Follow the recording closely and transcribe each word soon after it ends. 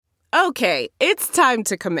Okay, it's time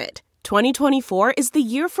to commit. 2024 is the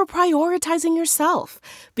year for prioritizing yourself.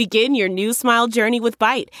 Begin your new smile journey with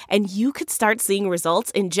Byte, and you could start seeing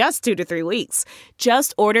results in just 2 to 3 weeks.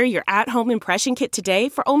 Just order your at-home impression kit today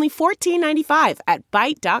for only $14.95 at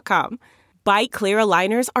Byte.com. Byte Clear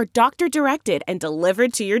aligners are doctor-directed and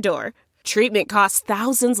delivered to your door. Treatment costs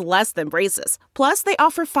thousands less than braces. Plus, they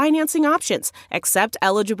offer financing options, accept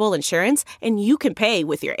eligible insurance, and you can pay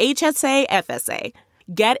with your HSA, FSA.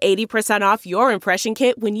 Get 80% off your impression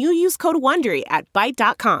kit when you use code WONDERY at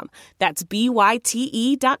Byte.com. That's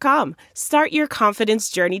BYTE.com. Start your confidence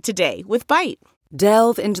journey today with Byte.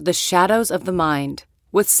 Delve into the shadows of the mind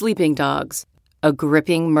with Sleeping Dogs, a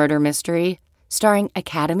gripping murder mystery starring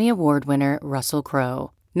Academy Award winner Russell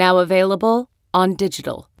Crowe. Now available on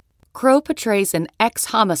digital. Crowe portrays an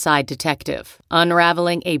ex-homicide detective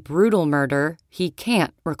unraveling a brutal murder he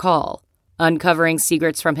can't recall. Uncovering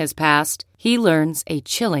secrets from his past, he learns a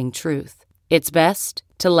chilling truth. It's best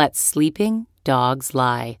to let sleeping dogs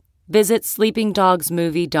lie. Visit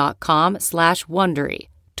sleepingdogsmovie.com/Wondery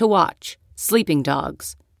to watch Sleeping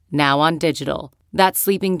Dogs, now on digital. That's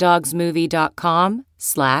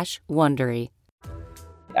sleepingdogsmovie.com/Wondery.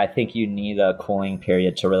 I think you need a cooling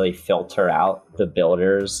period to really filter out the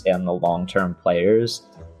builders and the long-term players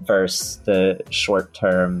versus the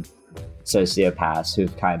short-term sociopaths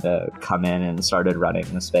who've kind of come in and started running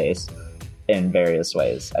the space in various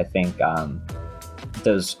ways. I think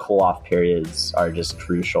those cool-off periods are just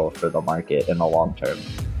crucial for the market in the long term.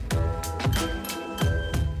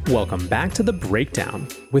 Welcome back to The Breakdown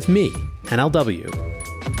with me, NLW.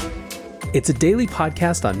 It's a daily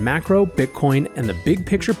podcast on macro, Bitcoin, and the big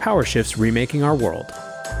picture power shifts remaking our world.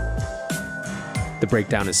 The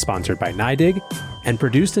Breakdown is sponsored by NYDIG and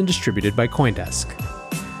produced and distributed by CoinDesk.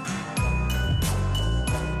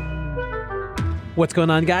 What's going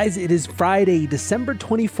on, guys? It is Friday, December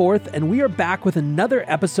 24th, and we are back with another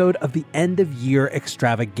episode of the End of Year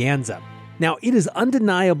Extravaganza. Now, it is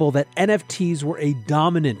undeniable that NFTs were a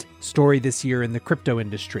dominant story this year in the crypto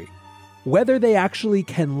industry. Whether they actually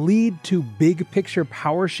can lead to big picture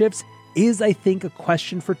power shifts is, I think, a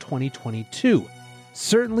question for 2022.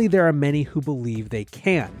 Certainly, there are many who believe they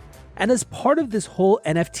can. And as part of this whole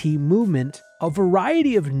NFT movement, a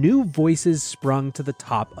variety of new voices sprung to the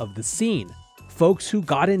top of the scene. Folks who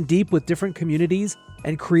got in deep with different communities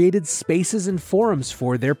and created spaces and forums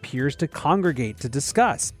for their peers to congregate to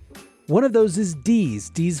discuss. One of those is Deeze,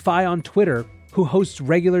 DeezeFi on Twitter, who hosts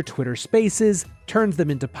regular Twitter spaces, turns them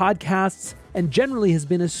into podcasts, and generally has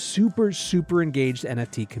been a super engaged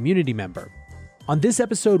NFT community member. On this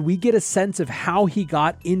episode, we get a sense of how he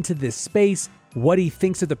got into this space, what he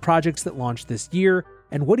thinks of the projects that launched this year,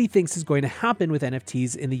 and what he thinks is going to happen with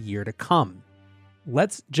NFTs in the year to come.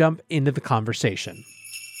 Let's jump into the conversation.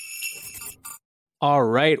 All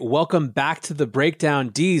right, welcome back to The Breakdown.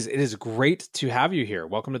 Deeze, it is great to have you here.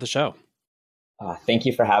 Welcome to the show. Thank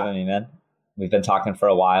you for having me, man. We've been talking for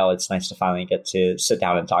a while. It's nice to finally get to sit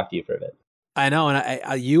down and talk to you for a bit. I know,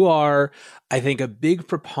 and you are, I think, a big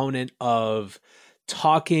proponent of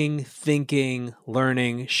talking, thinking,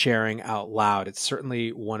 learning, sharing out loud. It's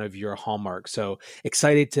certainly one of your hallmarks. So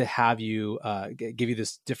excited to have you, give you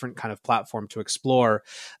this different kind of platform to explore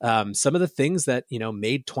some of the things that,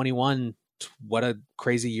 made 21 what a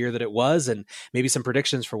crazy year that it was, and maybe some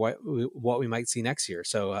predictions for what we might see next year.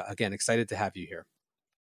 So again, excited to have you here.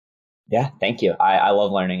 Yeah, thank you. I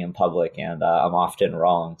love learning in public, and I'm often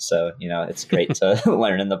wrong. So, it's great to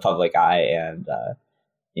learn in the public eye and,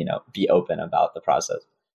 be open about the process.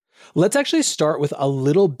 Let's actually start with a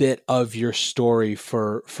little bit of your story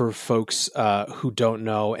for folks who don't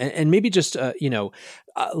know, and maybe just,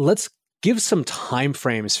 let's give some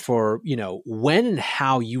timeframes for, when and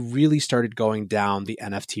how you really started going down the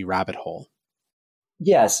NFT rabbit hole.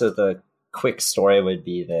 Yeah, so the quick story would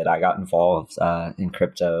be that I got involved in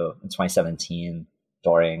crypto in 2017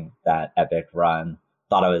 during that epic run.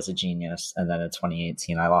 Thought I was a genius. And then in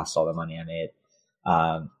 2018, I lost all the money I made.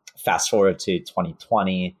 Fast forward to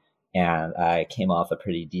 2020, and I came off a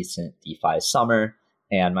pretty decent DeFi summer.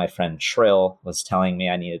 And my friend Shrill was telling me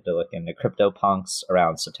I needed to look into CryptoPunks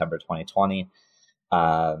around September 2020.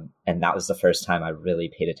 And that was the first time I really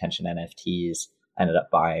paid attention to NFTs. I ended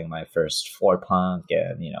up buying my first floor punk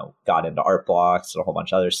and, got into art blocks and a whole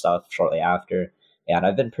bunch of other stuff shortly after. And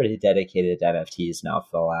I've been pretty dedicated to NFTs now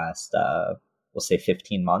for the last, we'll say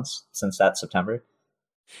 15 months since that September.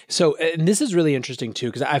 So, and this is really interesting too,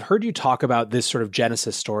 because I've heard you talk about this sort of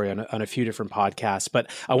genesis story on a few different podcasts, but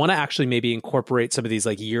I want to actually maybe incorporate some of these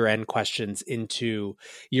like year-end questions into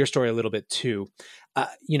your story a little bit too.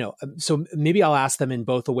 So maybe I'll ask them in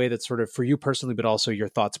both a way that's sort of for you personally, but also your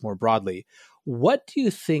thoughts more broadly. What do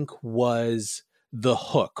you think was the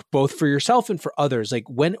hook, both for yourself and for others? Like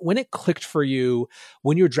when it clicked for you,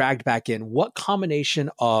 when you were dragged back in, what combination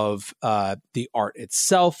of the art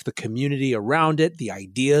itself, the community around it, the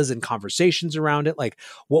ideas and conversations around it, like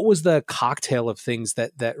what was the cocktail of things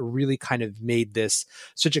that really kind of made this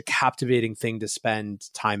such a captivating thing to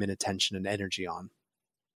spend time and attention and energy on?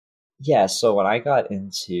 Yeah, so when I got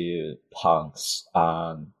into punks,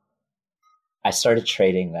 I started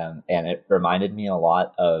trading them, and it reminded me a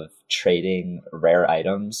lot of trading rare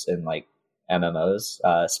items in like MMOs,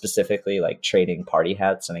 specifically like trading party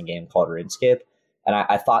hats in a game called RuneScape. And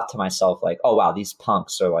I thought to myself, like, oh, wow, these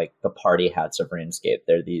punks are like the party hats of RuneScape.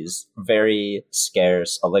 They're these very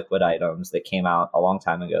scarce, liquid items that came out a long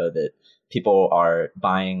time ago that people are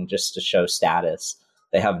buying just to show status.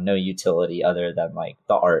 They have no utility other than like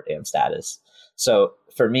the art and status. So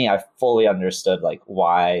for me, I fully understood like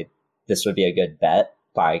why this would be a good bet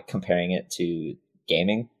by comparing it to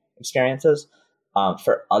gaming experiences.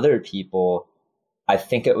 For other people, I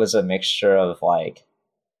think it was a mixture of like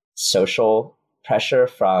social pressure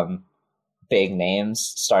from big names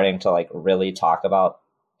starting to like really talk about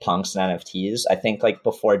punks and NFTs. I think like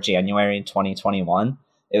before January 2021,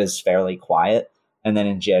 it was fairly quiet. And then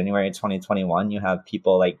in January 2021, you have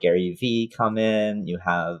people like Gary Vee come in, you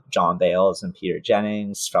have John Bales and Peter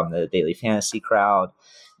Jennings from the Daily Fantasy crowd.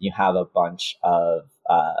 You have a bunch of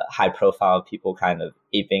high profile people kind of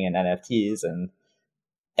aping in NFTs. And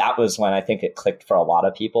that was when I think it clicked for a lot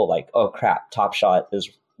of people, like, oh crap, Top Shot is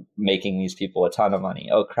making these people a ton of money.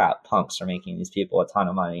 Oh crap, punks are making these people a ton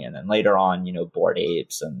of money. And then later on, you know, Bored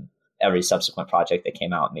Apes and every subsequent project that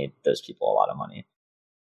came out made those people a lot of money.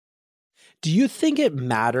 Do you think it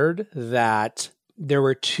mattered that there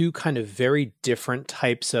were two kind of very different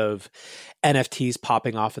types of NFTs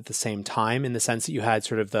popping off at the same time, in the sense that you had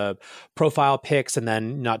sort of the profile pics and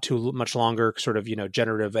then not too much longer sort of, you know,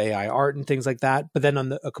 generative AI art and things like that. But then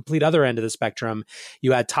on a complete other end of the spectrum,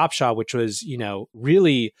 you had Top Shot, which was, you know,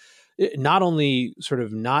 really not only sort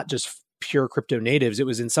of not just pure crypto natives, it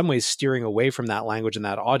was in some ways steering away from that language and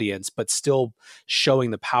that audience, but still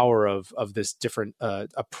showing the power of this different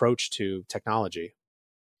approach to technology.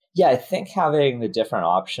 Yeah, I think having the different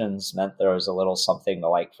options meant there was a little something to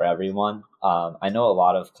like for everyone. I know a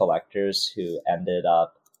lot of collectors who ended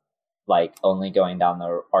up like only going down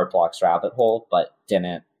the art blocks rabbit hole, but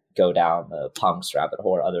didn't go down the punks rabbit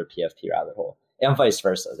hole or other PFP rabbit hole, and vice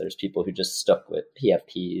versa. There's people who just stuck with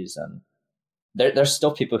PFPs, and there's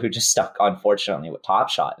still people who just stuck, unfortunately, with Top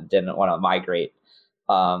Shot and didn't want to migrate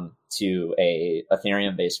to a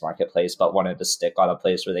Ethereum based marketplace, but wanted to stick on a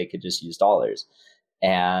place where they could just use dollars.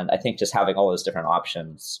 And I think just having all those different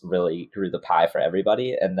options really grew the pie for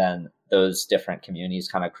everybody. And then those different communities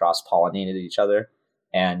kind of cross-pollinated each other,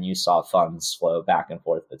 and you saw funds flow back and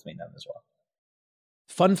forth between them as well.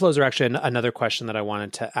 Fund flows are actually another question that I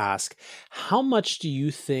wanted to ask. How much do you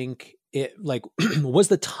think it, like, was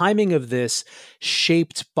the timing of this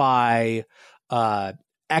shaped by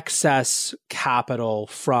excess capital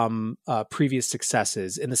from previous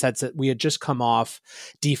successes, in the sense that we had just come off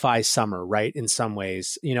DeFi summer, right? In some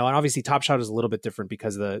ways, you know, and obviously Top Shot is a little bit different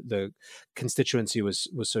because the constituency was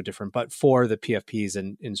so different. But for the PFPs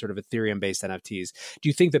and in sort of Ethereum based NFTs, do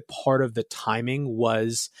you think that part of the timing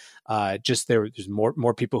was just there's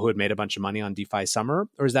more people who had made a bunch of money on DeFi summer,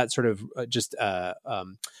 or is that sort of just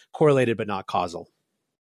correlated but not causal?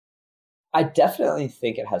 I definitely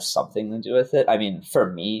think it has something to do with it. I mean,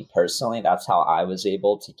 for me personally, that's how I was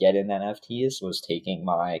able to get in NFTs, was taking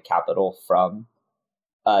my capital from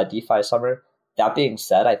DeFi Summer. That being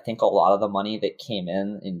said, I think a lot of the money that came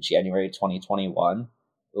in January 2021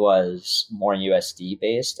 was more USD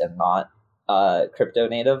based and not crypto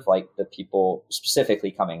native, like the people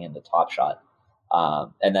specifically coming into Top Shot.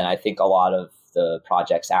 And then I think a lot of the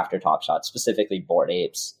projects after Top Shot, specifically Bored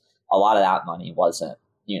Apes, a lot of that money wasn't,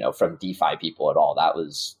 you know, from DeFi people at all. That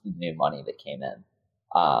was new money that came in.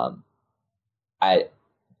 I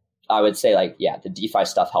would say, like, yeah, the DeFi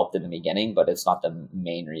stuff helped in the beginning, but it's not the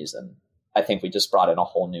main reason. I think we just brought in a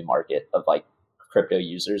whole new market of like crypto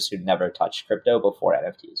users who never touched crypto before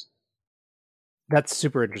NFTs. That's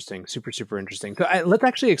super interesting. Super interesting. So let's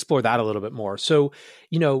actually explore that a little bit more. So,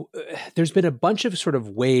 you know, there's been a bunch of sort of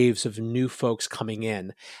waves of new folks coming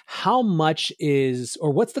in. How much is,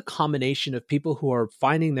 or what's the combination of people who are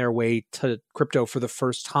finding their way to crypto for the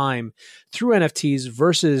first time through NFTs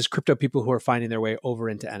versus crypto people who are finding their way over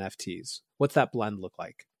into NFTs? What's that blend look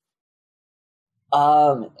like?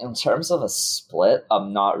 In terms of a split,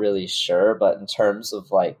 I'm not really sure, but in terms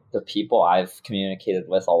of like the people I've communicated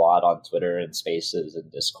with a lot on Twitter and Spaces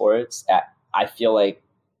and Discords, I feel like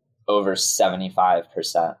over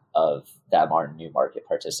 75% of them are new market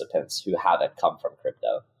participants who haven't come from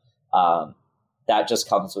crypto. That just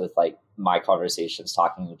comes with like my conversations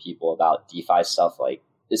talking to people about DeFi stuff, like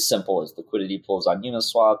as simple as liquidity pools on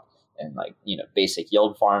Uniswap and like, basic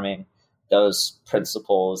yield farming. Those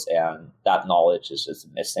principles and that knowledge is just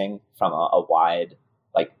missing from a wide,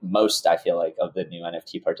 like most, I feel like, of the new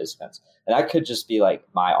NFT participants. And that could just be like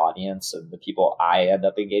my audience and the people I end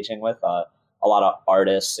up engaging with. A lot of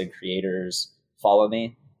artists and creators follow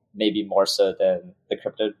me, maybe more so than the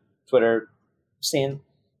crypto Twitter scene.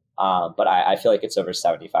 But I feel like it's over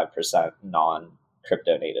 75%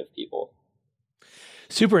 non-crypto native people.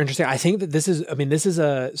 Super interesting. I think that this is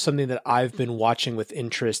something that I've been watching with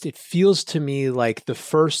interest. It feels to me like the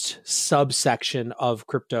first subsection of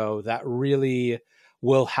crypto that really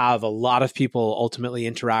will have a lot of people ultimately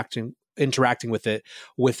interacting with it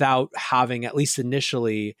without having, at least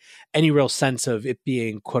initially, any real sense of it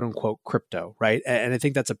being quote unquote crypto, right? And I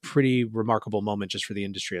think that's a pretty remarkable moment just for the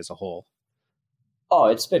industry as a whole. Oh,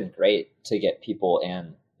 it's been great to get people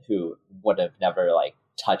in who would have never like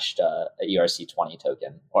touched a ERC20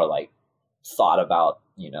 token or like thought about,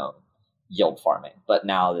 yield farming. But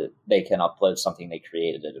now that they can upload something they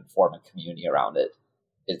created and form a community around it,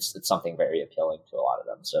 it's something very appealing to a lot of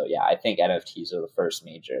them. So yeah, I think NFTs are the first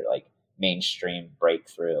major like mainstream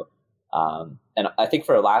breakthrough. And I think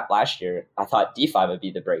for last year, I thought DeFi would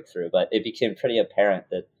be the breakthrough, but it became pretty apparent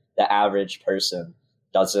that the average person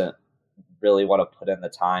doesn't really want to put in the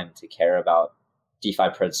time to care about DeFi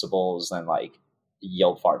principles and like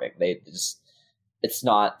yield farming. It's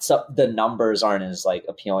not, so the numbers aren't as like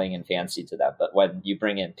appealing and fancy to them. But when you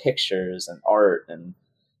bring in pictures and art and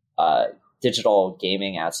digital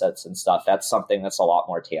gaming assets and stuff, that's something that's a lot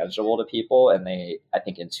more tangible to people, and they, I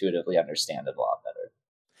think, intuitively understand it a lot better.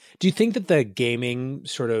 Do you think that the gaming,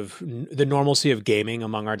 sort of the normalcy of gaming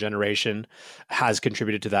among our generation, has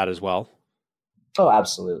contributed to that as well? Oh,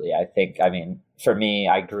 absolutely. I mean, for me,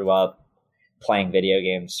 I grew up playing video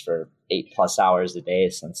games for 8+ hours a day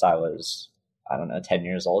since I was, 10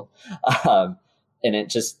 years old. And it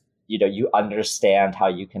just, you understand how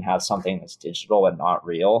you can have something that's digital and not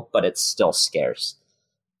real, but it's still scarce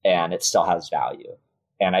and it still has value.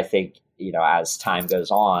 And I think, as time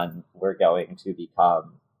goes on, we're going to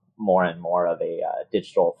become more and more of a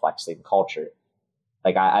digital flexing culture.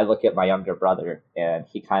 Like I look at my younger brother and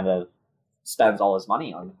he kind of spends all his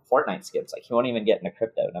money on Fortnite skins. Like he won't even get into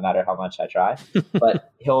crypto no matter how much I try,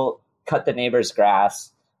 but he'll cut the neighbor's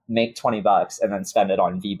grass, make $20 and then spend it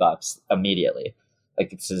on V-Bucks immediately.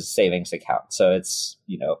 Like it's his savings account. So it's,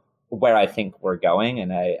 where I think we're going.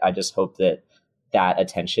 And I just hope that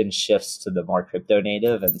attention shifts to the more crypto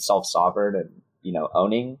native and self-sovereign and,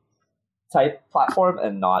 owning type platform,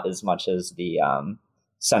 and not as much as the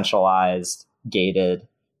centralized, gated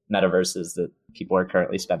metaverses that people are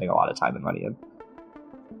currently spending a lot of time and money in.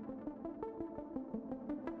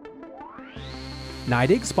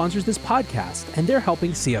 NYDIG sponsors this podcast, and they're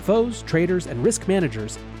helping CFOs, traders, and risk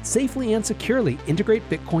managers safely and securely integrate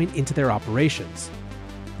Bitcoin into their operations.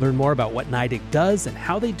 Learn more about what NYDIG does and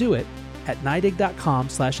how they do it at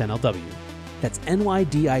NYDIG.com/NLW. That's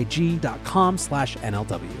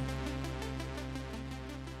NYDIG.com/NLW.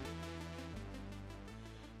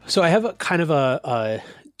 So I have a kind of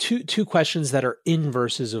two questions that are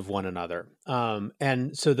inverses of one another.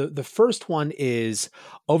 And so the first one is,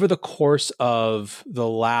 over the course of the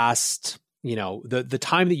last, the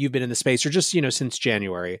time that you've been in the space, or just, since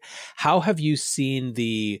January, how have you seen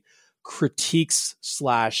the critiques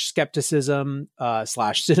 / skepticism /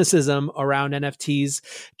 cynicism around NFTs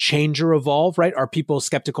change or evolve, right? Are people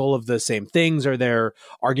skeptical of the same things? Are there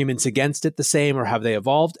arguments against it the same, or have they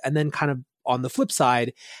evolved? And then kind of on the flip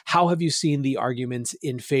side, how have you seen the arguments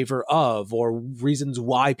in favor of, or reasons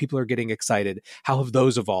why people are getting excited? How have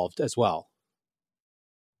those evolved as well?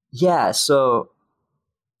 Yeah, so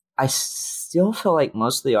I still feel like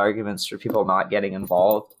most of the arguments for people not getting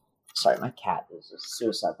involved. Sorry, my cat is a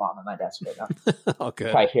suicide bomb on my desk right now. Okay.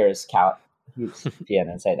 Probably hear his cat. He's being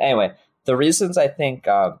insane. Anyway, the reasons I think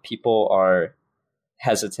people are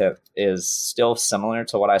hesitant is still similar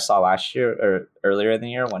to what I saw last year or earlier in the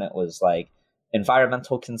year, when it was like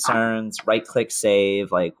environmental concerns, right click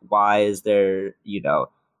save. Like, why is there,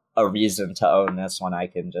 a reason to own this when I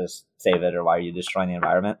can just save it, or why are you destroying the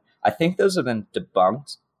environment? I think those have been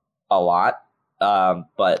debunked a lot,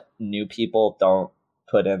 but new people don't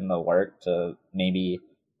put in the work to maybe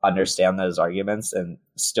understand those arguments and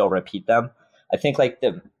still repeat them. I think like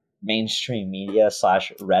the mainstream media /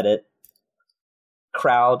 Reddit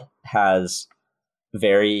crowd has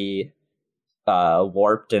very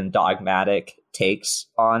warped and dogmatic takes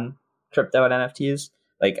on crypto and NFTs.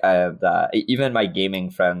 Like even my gaming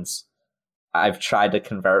friends, I've tried to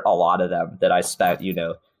convert a lot of them that I spent,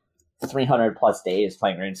 300 plus days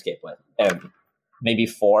playing RuneScape with. And maybe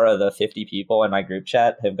 4 of the 50 people in my group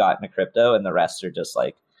chat have gotten to crypto, and the rest are just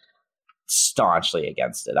like staunchly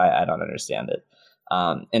against it. I don't understand it.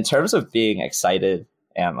 In terms of being excited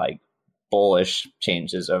and like bullish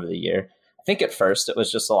changes over the year, I think at first it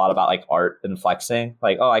was just a lot about like art and flexing.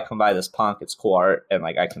 Like, oh, I can buy this punk, it's cool art, and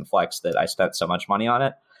like I can flex that I spent so much money on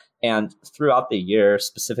it. And throughout the year,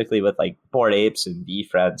 specifically with like Bored Apes and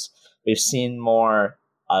VFriends, we've seen more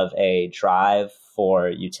of a drive for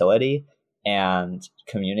utility and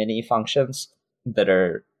community functions that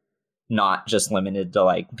are not just limited to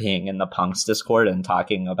like being in the punks Discord and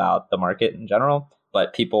talking about the market in general,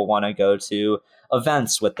 but people want to go to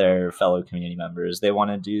events with their fellow community members. They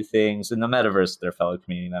want to do things in the metaverse with their fellow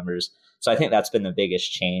community members. So I think that's been the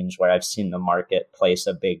biggest change, where I've seen the market place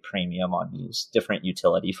a big premium on these different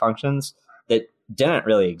utility functions that didn't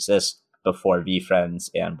really exist before VFriends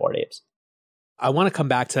and Bored Apes. I want to come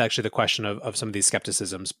back to actually the question of some of these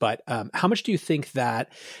skepticisms, but how much do you think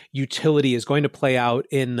that utility is going to play out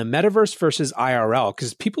in the metaverse versus IRL?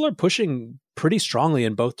 Because people are pushing pretty strongly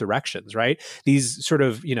in both directions, right? These sort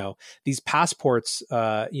of, these passports,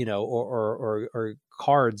 or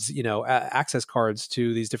cards, access cards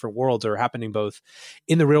to these different worlds are happening both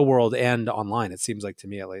in the real world and online, it seems like, to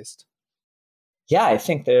me at least. Yeah, I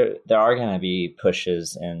think there are going to be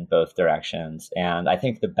pushes in both directions. And I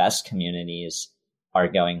think the best communities are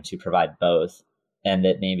going to provide both. And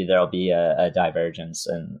that maybe there'll be a divergence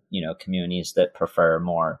in, communities that prefer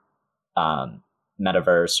more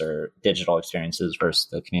metaverse or digital experiences versus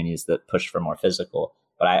the communities that push for more physical.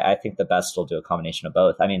 But I think the best will do a combination of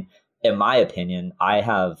both. I mean, in my opinion, I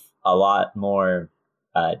have a lot more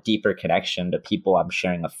deeper connection to people I'm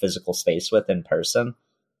sharing a physical space with in person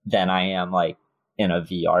than I am like in a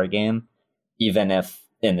VR game. Even if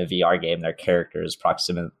in the VR game their character is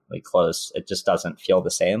proximately close, it just doesn't feel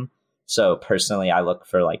the same. So personally, I look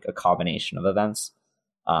for like a combination of events,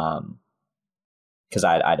 because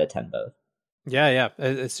I'd attend both. Yeah,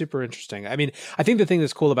 it's super interesting. I mean, I think the thing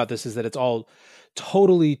that's cool about this is that it's all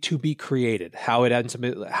totally to be created, how it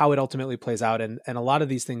ultimately plays out, and a lot of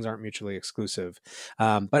these things aren't mutually exclusive.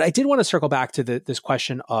 But I did want to circle back to this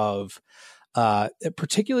question of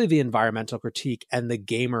particularly the environmental critique and the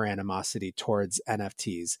gamer animosity towards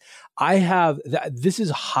NFTs. This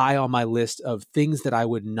is high on my list of things that I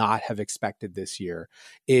would not have expected this year,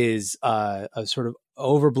 is a sort of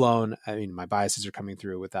overblown, I mean, my biases are coming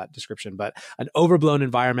through with that description, but an overblown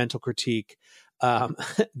environmental critique,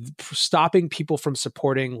 stopping people from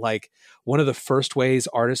supporting like one of the first ways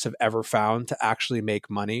artists have ever found to actually make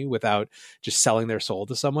money without just selling their soul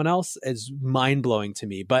to someone else is mind-blowing to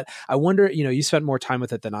me. But I wonder, you spent more time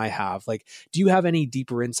with it than I have. Like, do you have any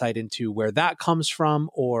deeper insight into where that comes from,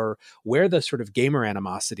 or where the sort of gamer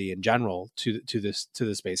animosity in general to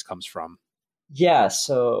the space comes from? Yeah,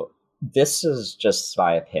 so this is just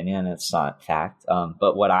my opinion. It's not fact.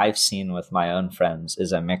 But what I've seen with my own friends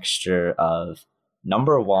is a mixture of,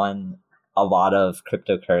 number one, a lot of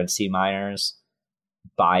cryptocurrency miners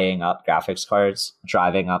buying up graphics cards,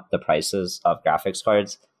 driving up the prices of graphics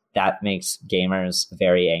cards. That makes gamers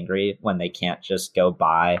very angry when they can't just go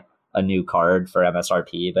buy a new card for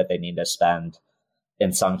MSRP, but they need to spend,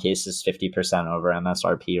 in some cases, 50% over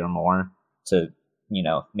MSRP or more to,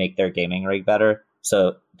 make their gaming rig better.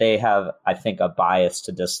 So they have, I think, a bias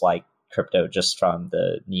to dislike crypto just from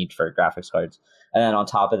the need for graphics cards. And then on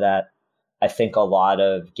top of that, I think a lot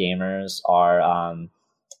of gamers are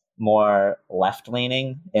more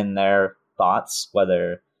left-leaning in their thoughts,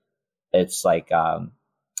 whether it's like, how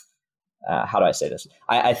do I say this?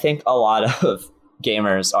 I think a lot of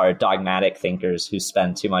gamers are dogmatic thinkers who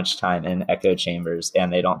spend too much time in echo chambers,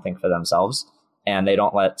 and they don't think for themselves, and they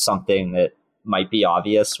don't let something that might be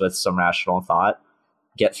obvious with some rational thought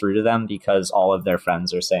get through to them because all of their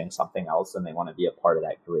friends are saying something else and they want to be a part of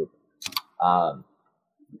that group.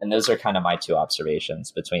 And those are kind of my two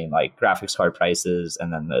observations between like graphics card prices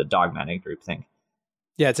and then the dogmatic group thing.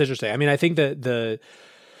 Yeah, it's interesting. I mean, I think that the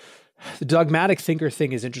dogmatic thinker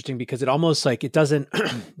thing is interesting because it almost like it doesn't,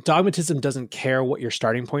 dogmatism doesn't care what your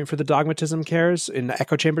starting point for the dogmatism cares, and the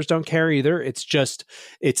echo chambers don't care either. It's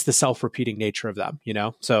the self-repeating nature of them,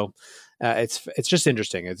 So it's just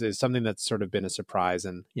interesting. It's something that's sort of been a surprise,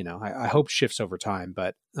 and, I hope shifts over time,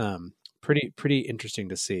 but pretty interesting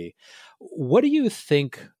to see. What do you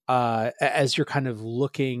think, as you're kind of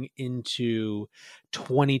looking into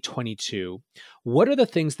 2022, what are the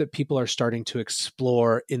things that people are starting to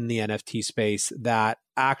explore in the NFT space that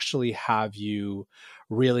actually have you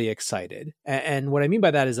really excited. And what I mean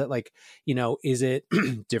by that is that, like, is it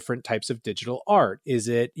different types of digital art? Is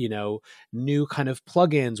it, new kind of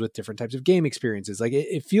plugins with different types of game experiences? Like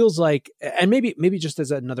it feels like, and maybe just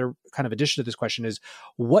as another kind of addition to this question is,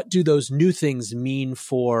 what do those new things mean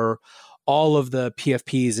for all of the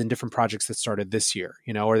PFPs and different projects that started this year?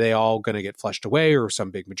 Are they all going to get flushed away, or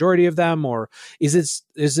some big majority of them? Or is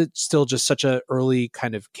it still just such a early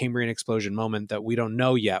kind of Cambrian explosion moment that we don't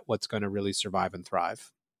know yet what's going to really survive and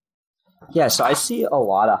thrive? Yeah, so I see a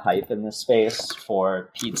lot of hype in this space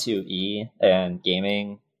for P2E and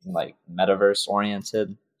gaming, like metaverse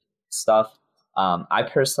oriented stuff. I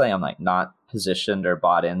personally am like not positioned or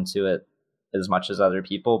bought into it as much as other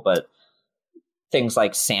people, but things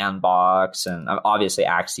like Sandbox and obviously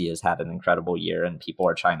Axie has had an incredible year, and people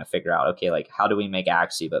are trying to figure out, okay, like how do we make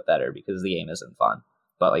Axie but better, because the game isn't fun,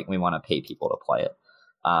 but like we want to pay people to play it.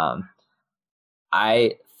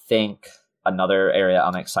 I think another area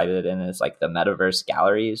I'm excited in is like the metaverse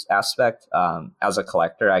galleries aspect. As a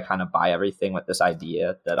collector, I kind of buy everything with this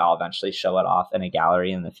idea that I'll eventually show it off in a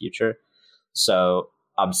gallery in the future. So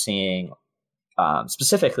I'm seeing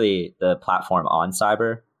specifically the platform On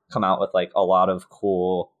Cyber come out with like a lot of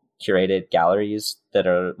cool curated galleries that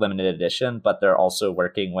are limited edition, but they're also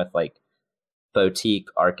working with like boutique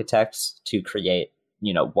architects to create,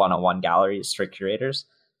 one-on-one galleries for curators.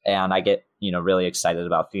 And I get, really excited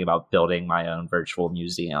about thinking about building my own virtual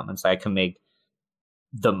museum. And so I can make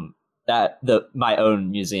my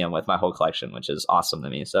own museum with my whole collection, which is awesome to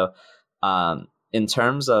me. So in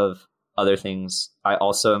terms of other things, I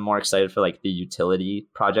also am more excited for like the utility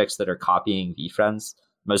projects that are copying VFriends.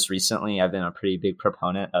 Most recently, I've been a pretty big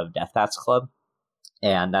proponent of Death Bats Club,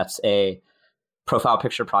 and that's a profile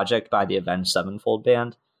picture project by the Avenged Sevenfold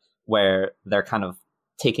band, where they're kind of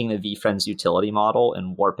taking the VFriends utility model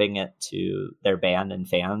and warping it to their band and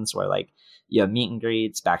fans, where like you have meet and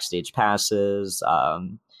greets, backstage passes,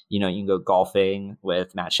 you can go golfing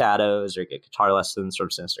with Matt Shadows or get guitar lessons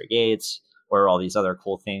from Sinister Gates or all these other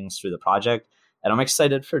cool things through the project. And I'm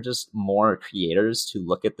excited for just more creators to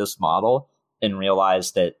look at this model and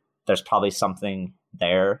realize that there's probably something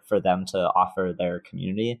there for them to offer their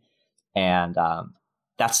community. And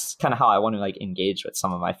that's kind of how I want to like engage with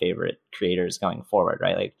some of my favorite creators going forward,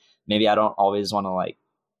 right? Like maybe I don't always want to like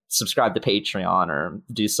subscribe to Patreon or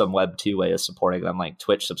do some Web 2 way of supporting them, like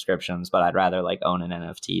Twitch subscriptions, but I'd rather like own an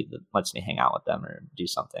NFT that lets me hang out with them or do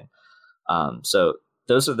something. So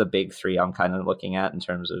those are the big three I'm kind of looking at in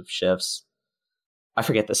terms of shifts. I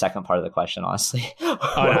forget the second part of the question, honestly.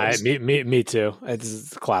 Me too.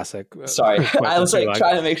 It's classic. Sorry, I was like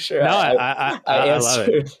trying to make sure I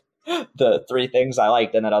answered the three things I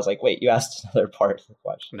liked, and then I was like, wait, you asked another part of the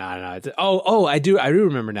question. No. I do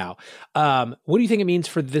remember now. What do you think it means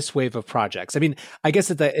for this wave of projects? I mean, I guess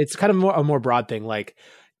it's kind of a more broad thing. Like,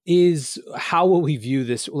 how will we view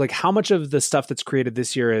this? Like, how much of the stuff that's created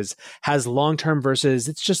this year has long term versus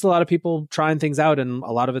it's just a lot of people trying things out, and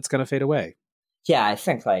a lot of it's going to fade away? Yeah, I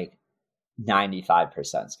think like 95%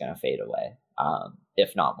 is going to fade away,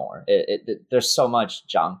 if not more. There's so much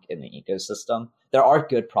junk in the ecosystem. There are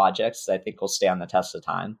good projects that I think will stand the test of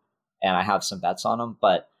time, and I have some bets on them.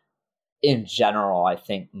 But in general, I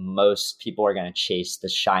think most people are going to chase the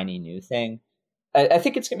shiny new thing. I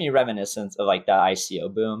think it's going to be reminiscent of like the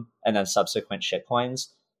ICO boom and then subsequent shitcoins.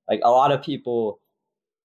 Like a lot of people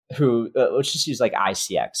who, let's just use like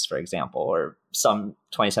ICX, for example, or some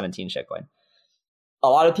 2017 shitcoin. A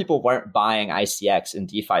lot of people weren't buying ICX in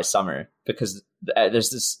DeFi summer because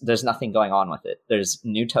there's nothing going on with it. There's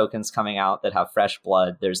new tokens coming out that have fresh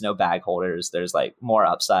blood. There's no bag holders. There's like more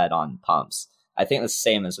upside on pumps. I think the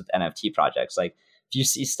same as with NFT projects. Like if you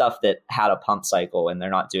see stuff that had a pump cycle and they're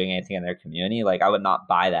not doing anything in their community, like I would not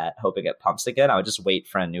buy that hoping it pumps again. I would just wait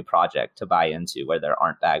for a new project to buy into where there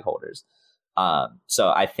aren't bag holders. So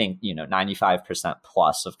I think, 95%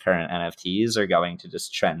 plus of current NFTs are going to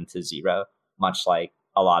just trend to zero, much like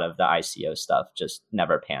a lot of the ICO stuff just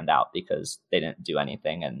never panned out because they didn't do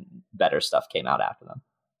anything and better stuff came out after them.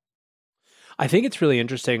 I think it's really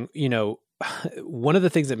interesting. One of the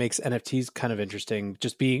things that makes NFTs kind of interesting,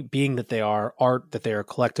 just being that they are art, that they are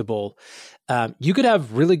collectible, you could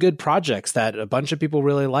have really good projects that a bunch of people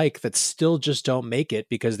really like that still just don't make it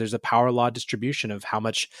because there's a power law distribution of how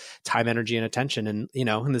much time, energy, and attention. And,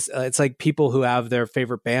 and this, it's like people who have their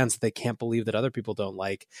favorite bands that they can't believe that other people don't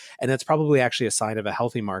like. And that's probably actually a sign of a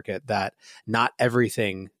healthy market, that not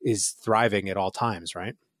everything is thriving at all times,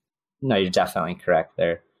 right? No, you're definitely correct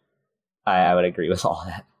there. I would agree with all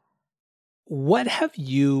that. What have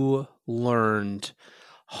you learned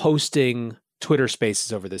hosting Twitter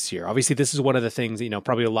Spaces over this year? Obviously, this is one of the things,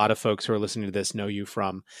 probably a lot of folks who are listening to this know you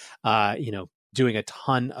from, doing a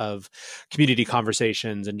ton of community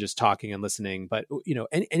conversations and just talking and listening. But,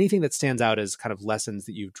 anything that stands out as kind of lessons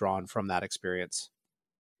that you've drawn from that experience?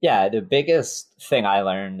 Yeah, the biggest thing I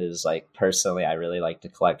learned is personally, I really like to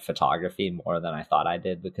collect photography more than I thought I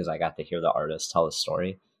did because I got to hear the artist tell a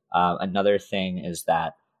story. Another thing is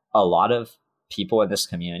that a lot of people in this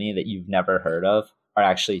community that you've never heard of are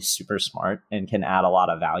actually super smart and can add a lot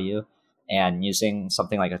of value. And using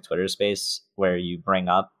something like a Twitter space where you bring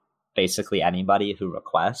up basically anybody who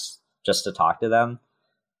requests just to talk to them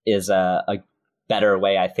is a better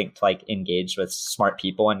way, I think, to engage with smart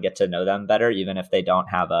people and get to know them better, even if they don't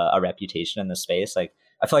have a reputation in the space. I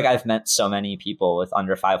feel like I've met so many people with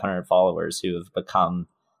under 500 followers who have become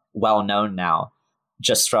well known now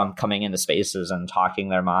just from coming into spaces and talking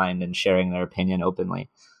their mind and sharing their opinion openly.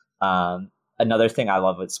 Another thing I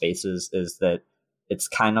love with spaces is that it's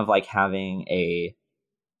kind of like having a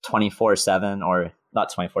 24/7, or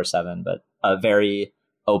not 24/7, but a very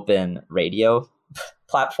open radio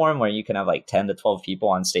platform where you can have 10 to 12 people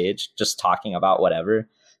on stage just talking about whatever.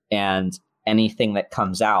 And anything that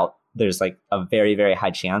comes out, there's a very, very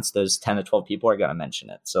high chance those 10 to 12 people are going to mention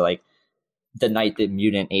it. So the night that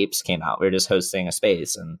Mutant Apes came out, we were just hosting a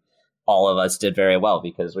space and all of us did very well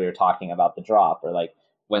because we were talking about the drop. Or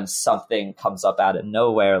when something comes up out of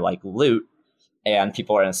nowhere, like loot, and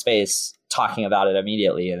people are in a space talking about it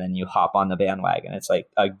immediately, and then you hop on the bandwagon. It's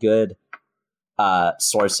a good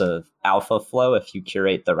source of alpha flow if you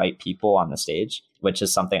curate the right people on the stage, which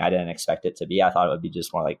is something I didn't expect it to be. I thought it would be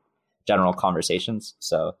just more general conversations.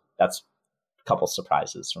 So that's a couple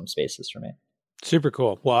surprises from spaces for me. Super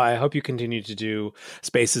cool. Well, I hope you continue to do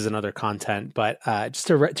spaces and other content. But just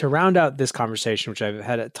to round out this conversation, which I've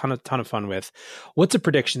had a ton of fun with, what's a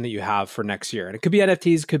prediction that you have for next year? And it could be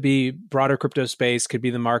NFTs, could be broader crypto space, could be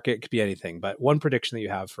the market, could be anything. But one prediction that you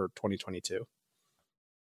have for 2022.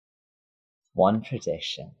 One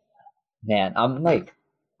prediction. Man, I'm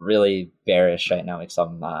really bearish right now because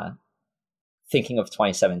I'm thinking of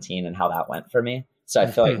 2017 and how that went for me. So I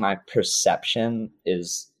feel like my perception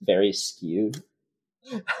is very skewed.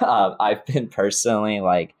 I've been personally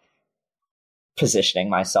positioning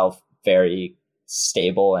myself very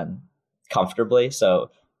stable and comfortably. So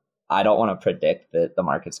I don't want to predict that the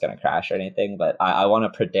market's going to crash or anything, but I want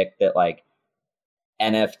to predict that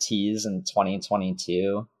NFTs in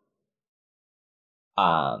 2022.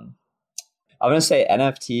 I'm going to say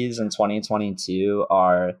NFTs in 2022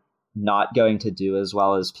 are not going to do as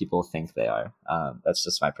well as people think they are. That's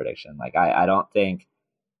just my prediction. I don't think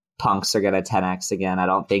punks are going to 10x again. I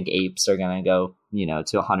don't think apes are going to go,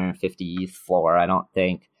 to 150 ETH floor. I don't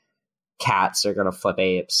think cats are going to flip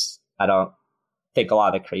apes. I don't think a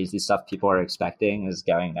lot of the crazy stuff people are expecting is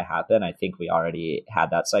going to happen. I think we already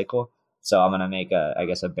had that cycle. So I'm going to make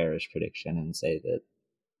a bearish prediction and say that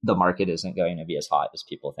the market isn't going to be as hot as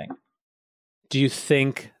people think. Do you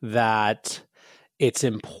think that it's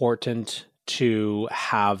important to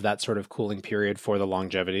have that sort of cooling period for the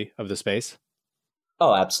longevity of the space?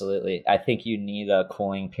 Oh, absolutely. I think you need a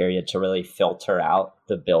cooling period to really filter out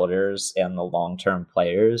the builders and the long-term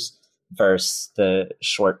players versus the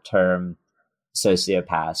short-term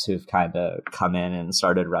sociopaths who've kind of come in and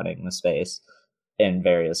started running the space in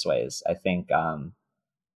various ways. I think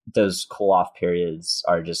those cool-off periods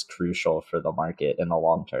are just crucial for the market in the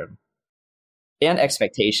long term. And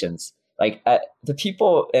expectations. The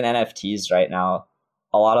people in NFTs right now,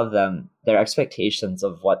 a lot of them, their expectations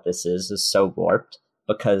of what this is so warped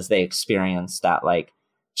because they experienced that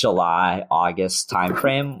July, August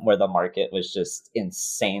timeframe where the market was just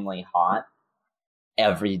insanely hot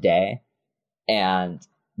every day. And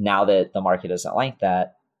now that the market isn't like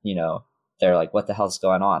that, they're what the hell's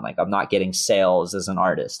going on? I'm not getting sales as an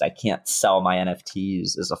artist. I can't sell my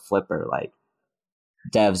NFTs as a flipper.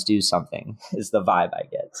 Devs do something is the vibe I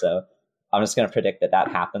get. So I'm just going to predict that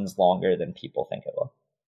happens longer than people think it will.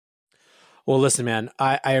 Well, listen, man,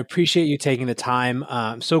 I appreciate you taking the time.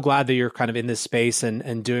 I'm so glad that you're kind of in this space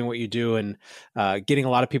and doing what you do and getting a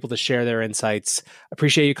lot of people to share their insights.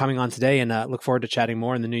 Appreciate you coming on today and look forward to chatting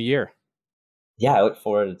more in the new year. Yeah, I look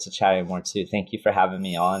forward to chatting more too. Thank you for having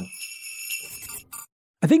me on.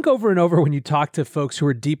 I think over and over when you talk to folks who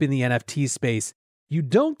are deep in the NFT space, you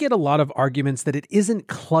don't get a lot of arguments that it isn't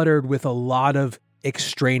cluttered with a lot of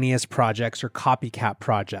extraneous projects or copycat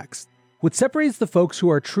projects. What separates the folks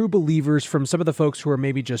who are true believers from some of the folks who are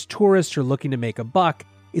maybe just tourists or looking to make a buck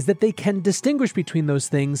is that they can distinguish between those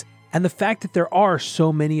things, and the fact that there are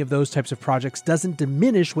so many of those types of projects doesn't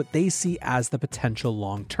diminish what they see as the potential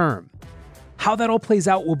long term. How that all plays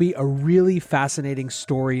out will be a really fascinating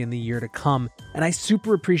story in the year to come, and I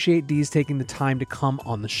super appreciate Deeze taking the time to come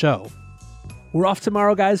on the show. We're off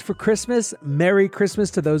tomorrow, guys, for Christmas. Merry Christmas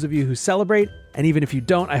to those of you who celebrate. And even if you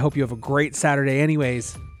don't, I hope you have a great Saturday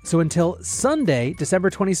anyways. So until Sunday, December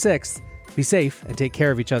 26th, be safe and take care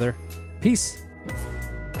of each other. Peace.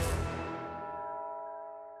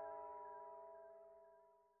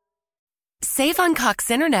 Save on Cox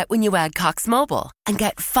Internet when you add Cox Mobile and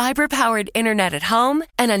get fiber-powered internet at home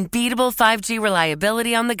and unbeatable 5G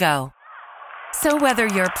reliability on the go. So whether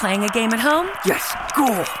you're playing a game at home, yes,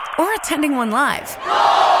 goal, or attending one live,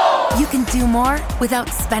 you can do more without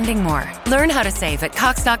spending more. Learn how to save at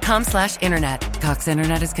cox.com/internet. Cox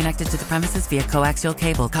Internet is connected to the premises via coaxial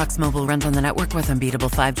cable. Cox Mobile runs on the network with unbeatable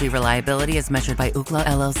 5G reliability as measured by Ookla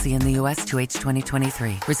LLC in the U.S. 2H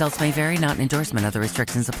 2023. Results may vary, not an endorsement. Other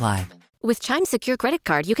restrictions apply. With Chime's secure credit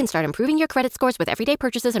card, you can start improving your credit scores with everyday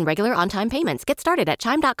purchases and regular on-time payments. Get started at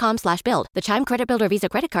Chime.com/build. The Chime Credit Builder Visa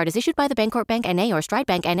Credit Card is issued by the Bancorp Bank N.A. or Stride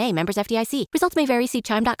Bank N.A. members FDIC. Results may vary. See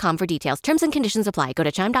Chime.com for details. Terms and conditions apply. Go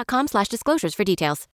to Chime.com/disclosures for details.